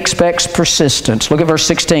expect? He expects persistence. Look at verse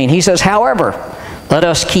 16. He says, "However, let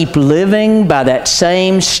us keep living by that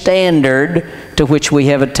same standard to which we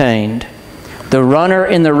have attained. The runner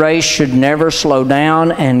in the race should never slow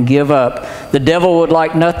down and give up." The devil would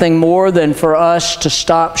like nothing more than for us to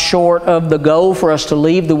stop short of the goal, for us to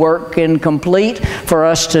leave the work incomplete, for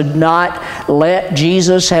us to not let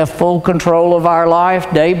Jesus have full control of our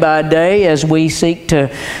life day by day as we seek to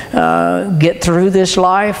get through this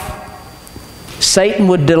life. Satan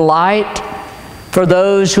would delight for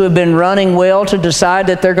those who have been running well to decide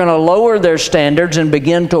that they're going to lower their standards and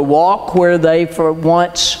begin to walk where they for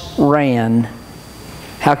once ran.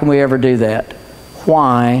 How can we ever do that?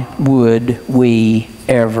 Why would we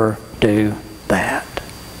ever do that?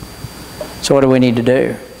 So what do we need to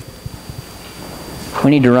do?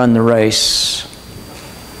 We need to run the race.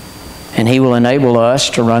 And He will enable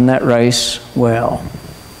us to run that race well.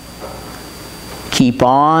 Keep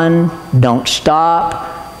on. Don't stop.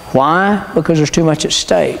 Why? Because there's too much at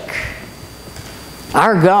stake.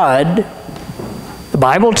 Our God, the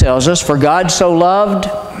Bible tells us, for God so loved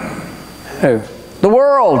who? The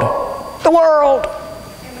world. The world.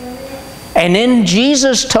 And then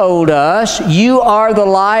Jesus told us, "You are the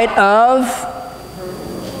light of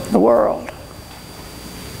the world."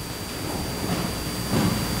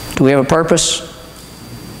 Do we have a purpose?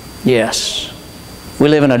 Yes. We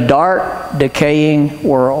live in a dark, decaying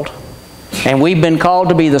world. And we've been called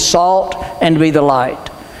to be the salt and to be the light.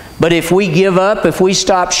 But if we give up, if we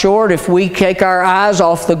stop short, if we take our eyes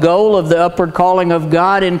off the goal of the upward calling of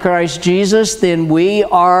God in Christ Jesus, then we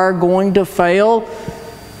are going to fail.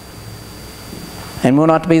 And we'll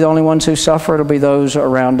not be the only ones who suffer. It'll be those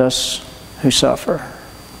around us who suffer.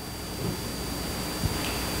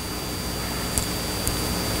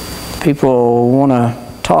 People want to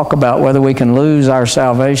talk about whether we can lose our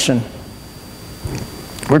salvation.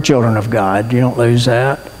 We're children of God. You don't lose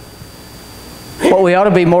that. What we ought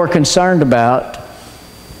to be more concerned about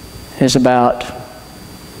is about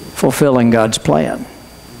fulfilling God's plan.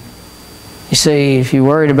 You see, if you're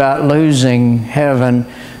worried about losing heaven,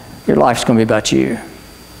 your life's going to be about you.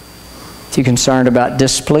 If you're concerned about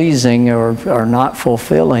displeasing or not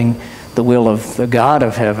fulfilling the will of the God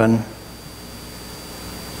of heaven,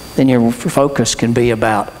 then your focus can be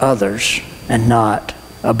about others and not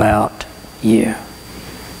about you.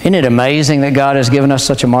 Isn't it amazing that God has given us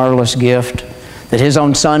such a marvelous gift? That His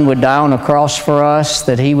own Son would die on a cross for us,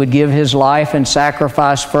 that He would give His life and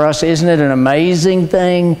sacrifice for us. Isn't it an amazing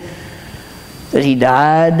thing that He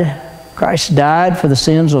died? Christ died for the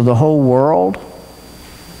sins of the whole world.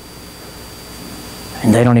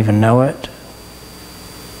 And they don't even know it.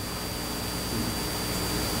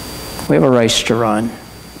 We have a race to run.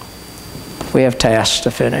 We have tasks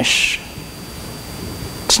to finish.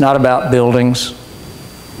 It's not about buildings.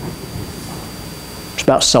 It's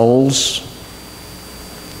about souls.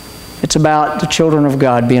 It's about the children of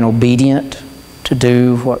God being obedient to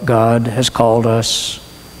do what God has called us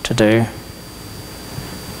to do.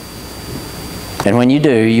 And when you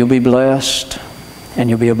do, you'll be blessed and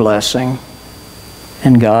you'll be a blessing.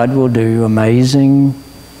 And God will do amazing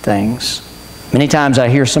things. Many times I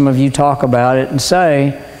hear some of you talk about it and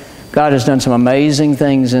say, God has done some amazing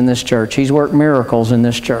things in this church. He's worked miracles in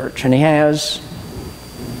this church. And He has.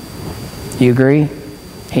 You agree?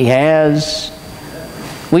 He has.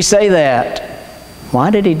 We say that. Why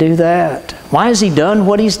did He do that? Why has He done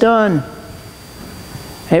what He's done?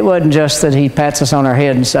 It wasn't just that He pats us on our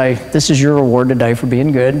head and say, "This is your reward today for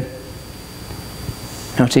being good."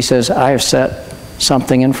 Notice he says, I have set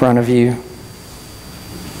something in front of you.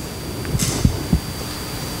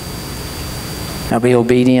 Now be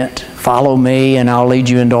obedient. Follow me, and I'll lead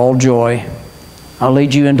you into all joy. I'll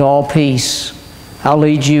lead you into all peace. I'll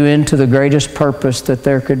lead you into the greatest purpose that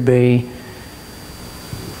there could be.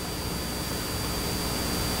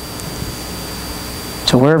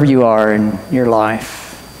 So wherever you are in your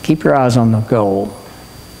life, keep your eyes on the goal.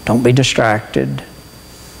 Don't be distracted.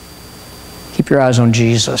 Keep your eyes on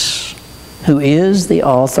Jesus, who is the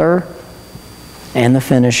author and the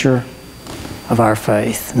finisher of our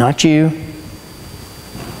faith. Not you,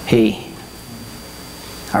 He,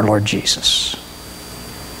 our Lord Jesus.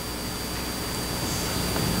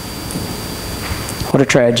 What a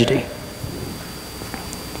tragedy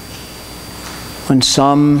when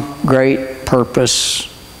some great purpose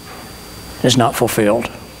is not fulfilled.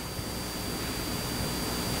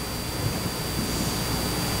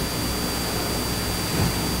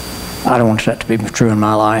 I don't want that to be true in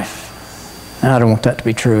my life, and I don't want that to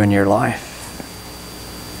be true in your life.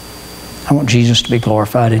 I want Jesus to be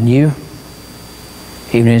glorified in you,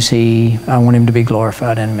 even as I want Him to be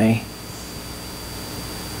glorified in me.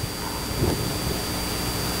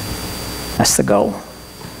 That's the goal.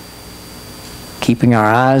 Keeping our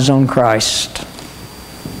eyes on Christ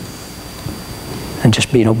and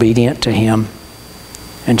just being obedient to Him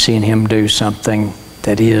and seeing Him do something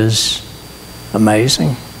that is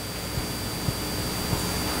amazing.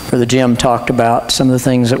 Brother Jim talked about some of the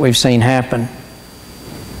things that we've seen happen.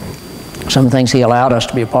 Some of the things he allowed us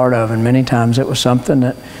to be a part of, and many times it was something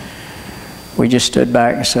that we just stood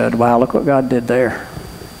back and said, wow, look what God did there.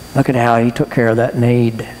 Look at how He took care of that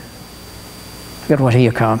need. Look at what He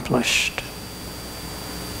accomplished.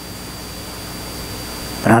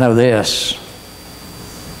 But I know this,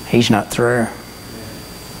 He's not through.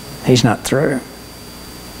 He's not through.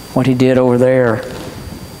 What He did over there,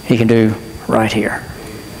 He can do right here.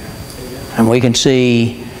 And we can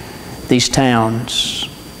see these towns,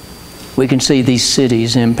 we can see these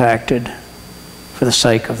cities impacted for the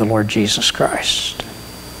sake of the Lord Jesus Christ.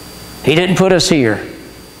 He didn't put us here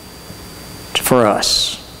for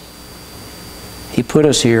us. He put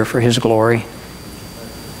us here for His glory.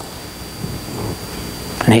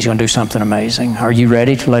 And He's going to do something amazing. Are you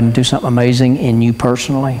ready to let Him do something amazing in you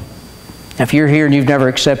personally? If you're here and you've never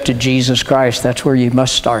accepted Jesus Christ, that's where you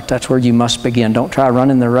must start. That's where you must begin. Don't try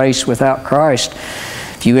running the race without Christ.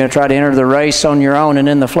 If you try to enter the race on your own and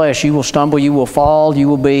in the flesh, you will stumble, you will fall,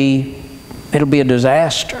 it'll be a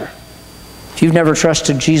disaster. If you've never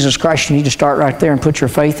trusted Jesus Christ, you need to start right there and put your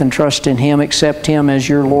faith and trust in Him. Accept Him as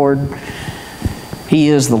your Lord. He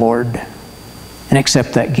is the Lord. And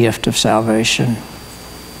accept that gift of salvation.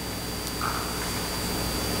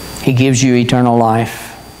 He gives you eternal life.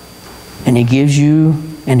 And He gives you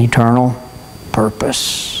an eternal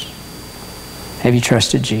purpose. Have you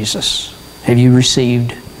trusted Jesus? Have you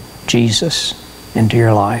received Jesus into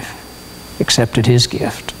your life? Accepted His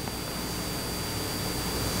gift?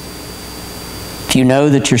 If you know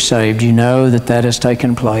that you're saved, you know that that has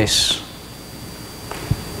taken place.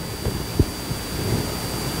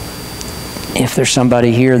 If there's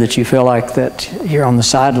somebody here that you feel like that you're on the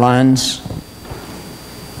sidelines,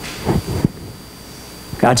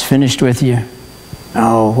 God's finished with you.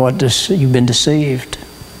 Oh, you've been deceived.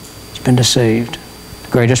 You've been deceived.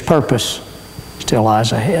 The greatest purpose still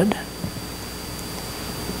lies ahead.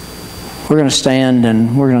 We're going to stand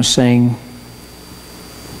and we're going to sing.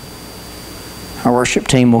 Our worship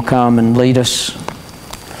team will come and lead us.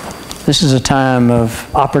 This is a time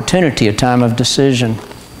of opportunity, a time of decision.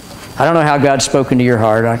 I don't know how God's spoken to your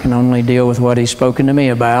heart. I can only deal with what He's spoken to me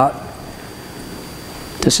about.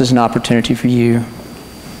 This is an opportunity for you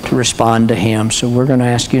to respond to Him. So we're going to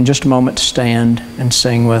ask you in just a moment to stand and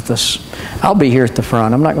sing with us. I'll be here at the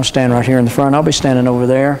front. I'm not going to stand right here in the front. I'll be standing over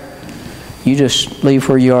there. You just leave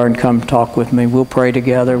where you are and come talk with me. We'll pray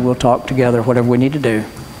together. We'll talk together. Whatever we need to do,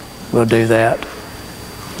 we'll do that.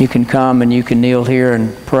 You can come and you can kneel here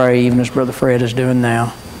and pray, even as Brother Fred is doing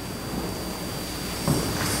now.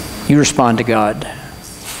 You respond to God.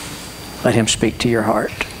 Let Him speak to your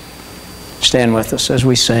heart. Stand with us as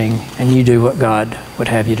we sing, and you do what God would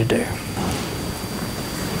have you to do.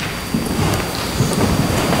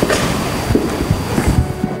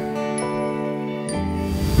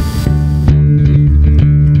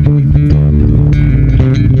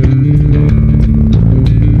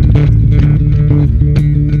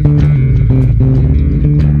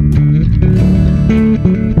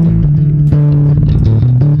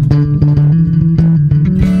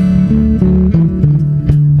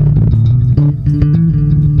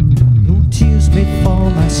 Before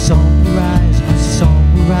my song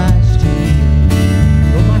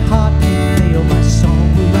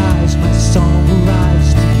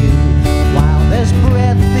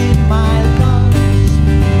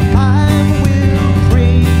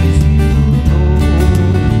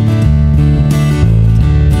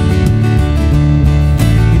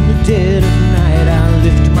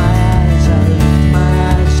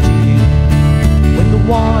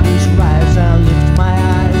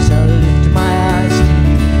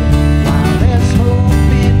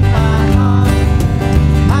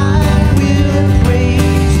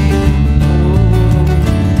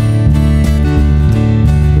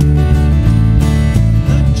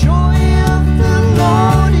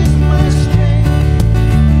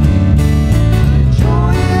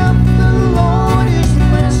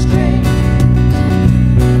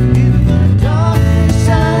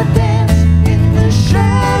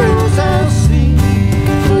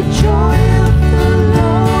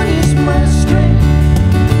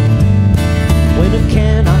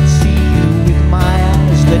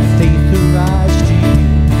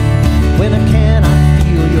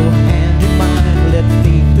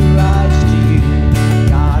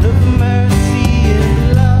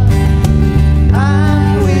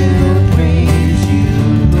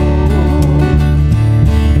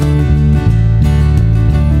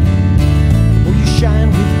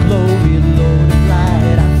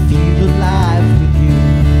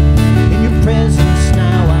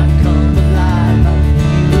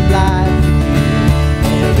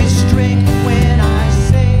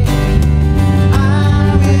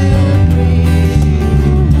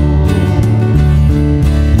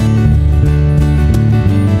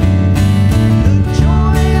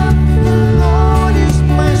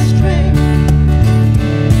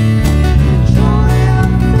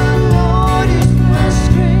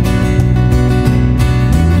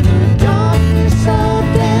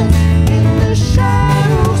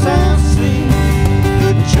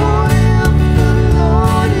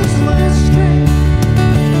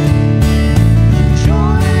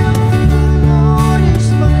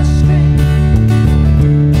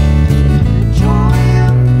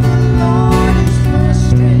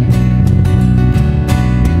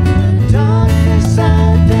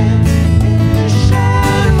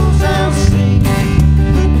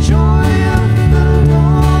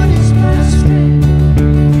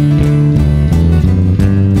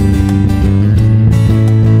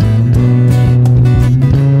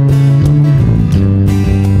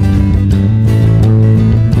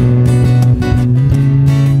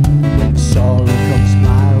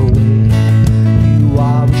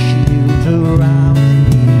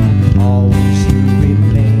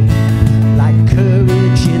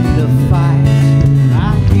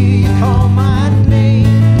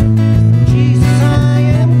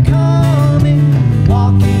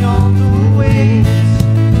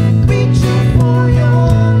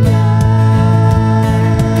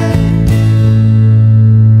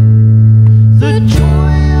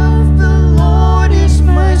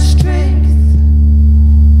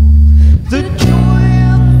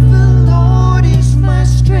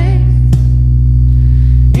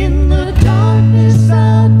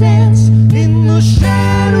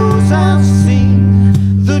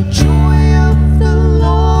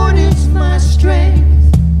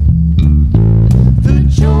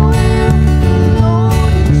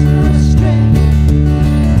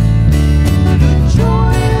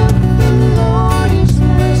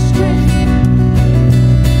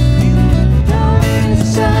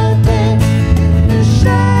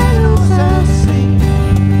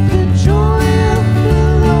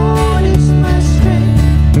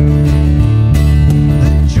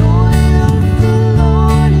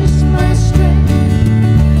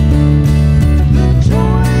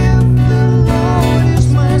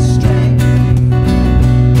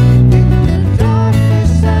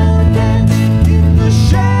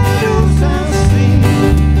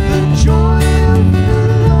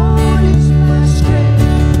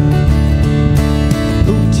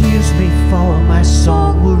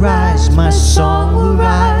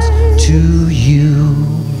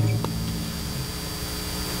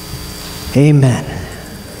Amen.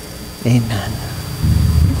 Amen.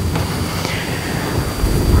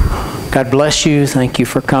 God bless you. Thank you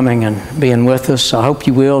for coming and being with us. I hope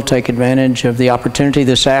you will take advantage of the opportunity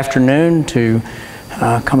this afternoon to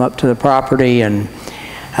come up to the property. And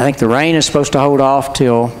I think the rain is supposed to hold off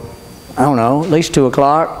till, I don't know, at least 2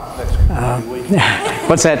 o'clock.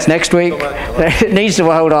 What's that? It's next week? It needs to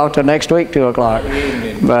hold off till next week, 2 o'clock.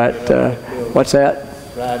 But what's that?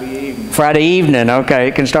 Friday evening. Friday evening. Okay,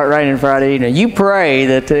 it can start raining Friday evening. You pray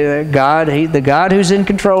that the God who's in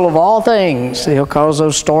control of all things, He'll cause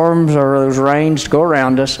those storms or those rains to go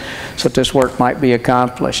around us so that this work might be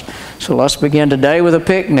accomplished. So let's begin today with a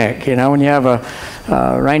picnic. You know, when you have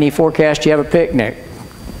a rainy forecast, you have a picnic.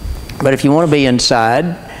 But if you want to be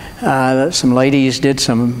inside, some ladies did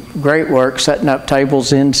some great work setting up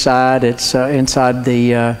tables inside. It's inside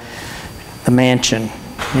the mansion.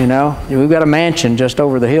 You know, we've got a mansion just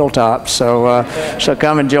over the hilltop, so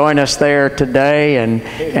come and join us there today,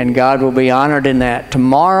 and God will be honored in that.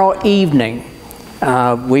 Tomorrow evening,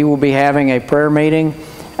 we will be having a prayer meeting.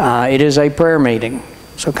 It is a prayer meeting,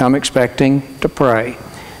 so come expecting to pray.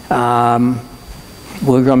 We're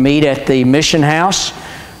going to meet at the Mission House,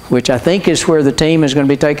 which I think is where the team is going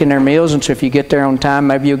to be taking their meals, and so if you get there on time,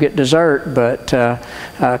 maybe you'll get dessert, but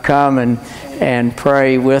come and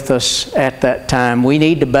pray with us at that time. We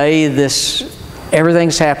need to bathe this,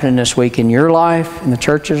 everything's happening this week in your life, in the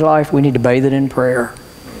church's life, we need to bathe it in prayer.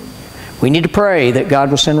 We need to pray that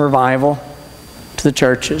God will send revival to the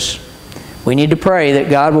churches. We need to pray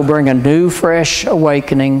that God will bring a new, fresh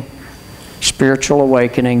awakening, spiritual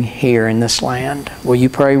awakening here in this land. Will you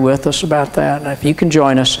pray with us about that? If you can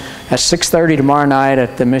join us at 6:30 tomorrow night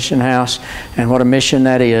at the Mission House, and what a mission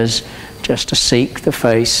that is, just to seek the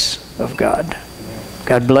face of God.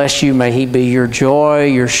 God bless you. May He be your joy,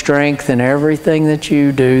 your strength in everything that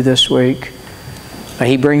you do this week. May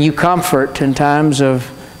He bring you comfort in times of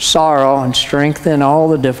sorrow and strength in all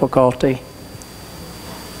the difficulty.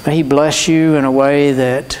 May He bless you in a way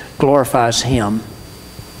that glorifies Him.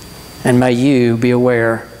 And may you be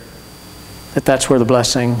aware that that's where the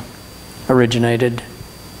blessing originated,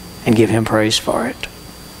 and give Him praise for it.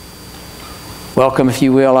 Welcome, if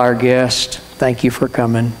you will, our guest. Thank you for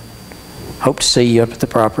coming. Hope to see you up at the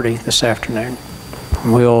property this afternoon.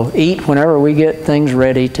 We'll eat whenever we get things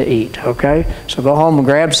ready to eat, okay? So go home and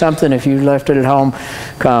grab something. If you left it at home,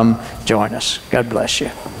 come join us. God bless you.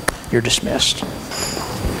 You're dismissed.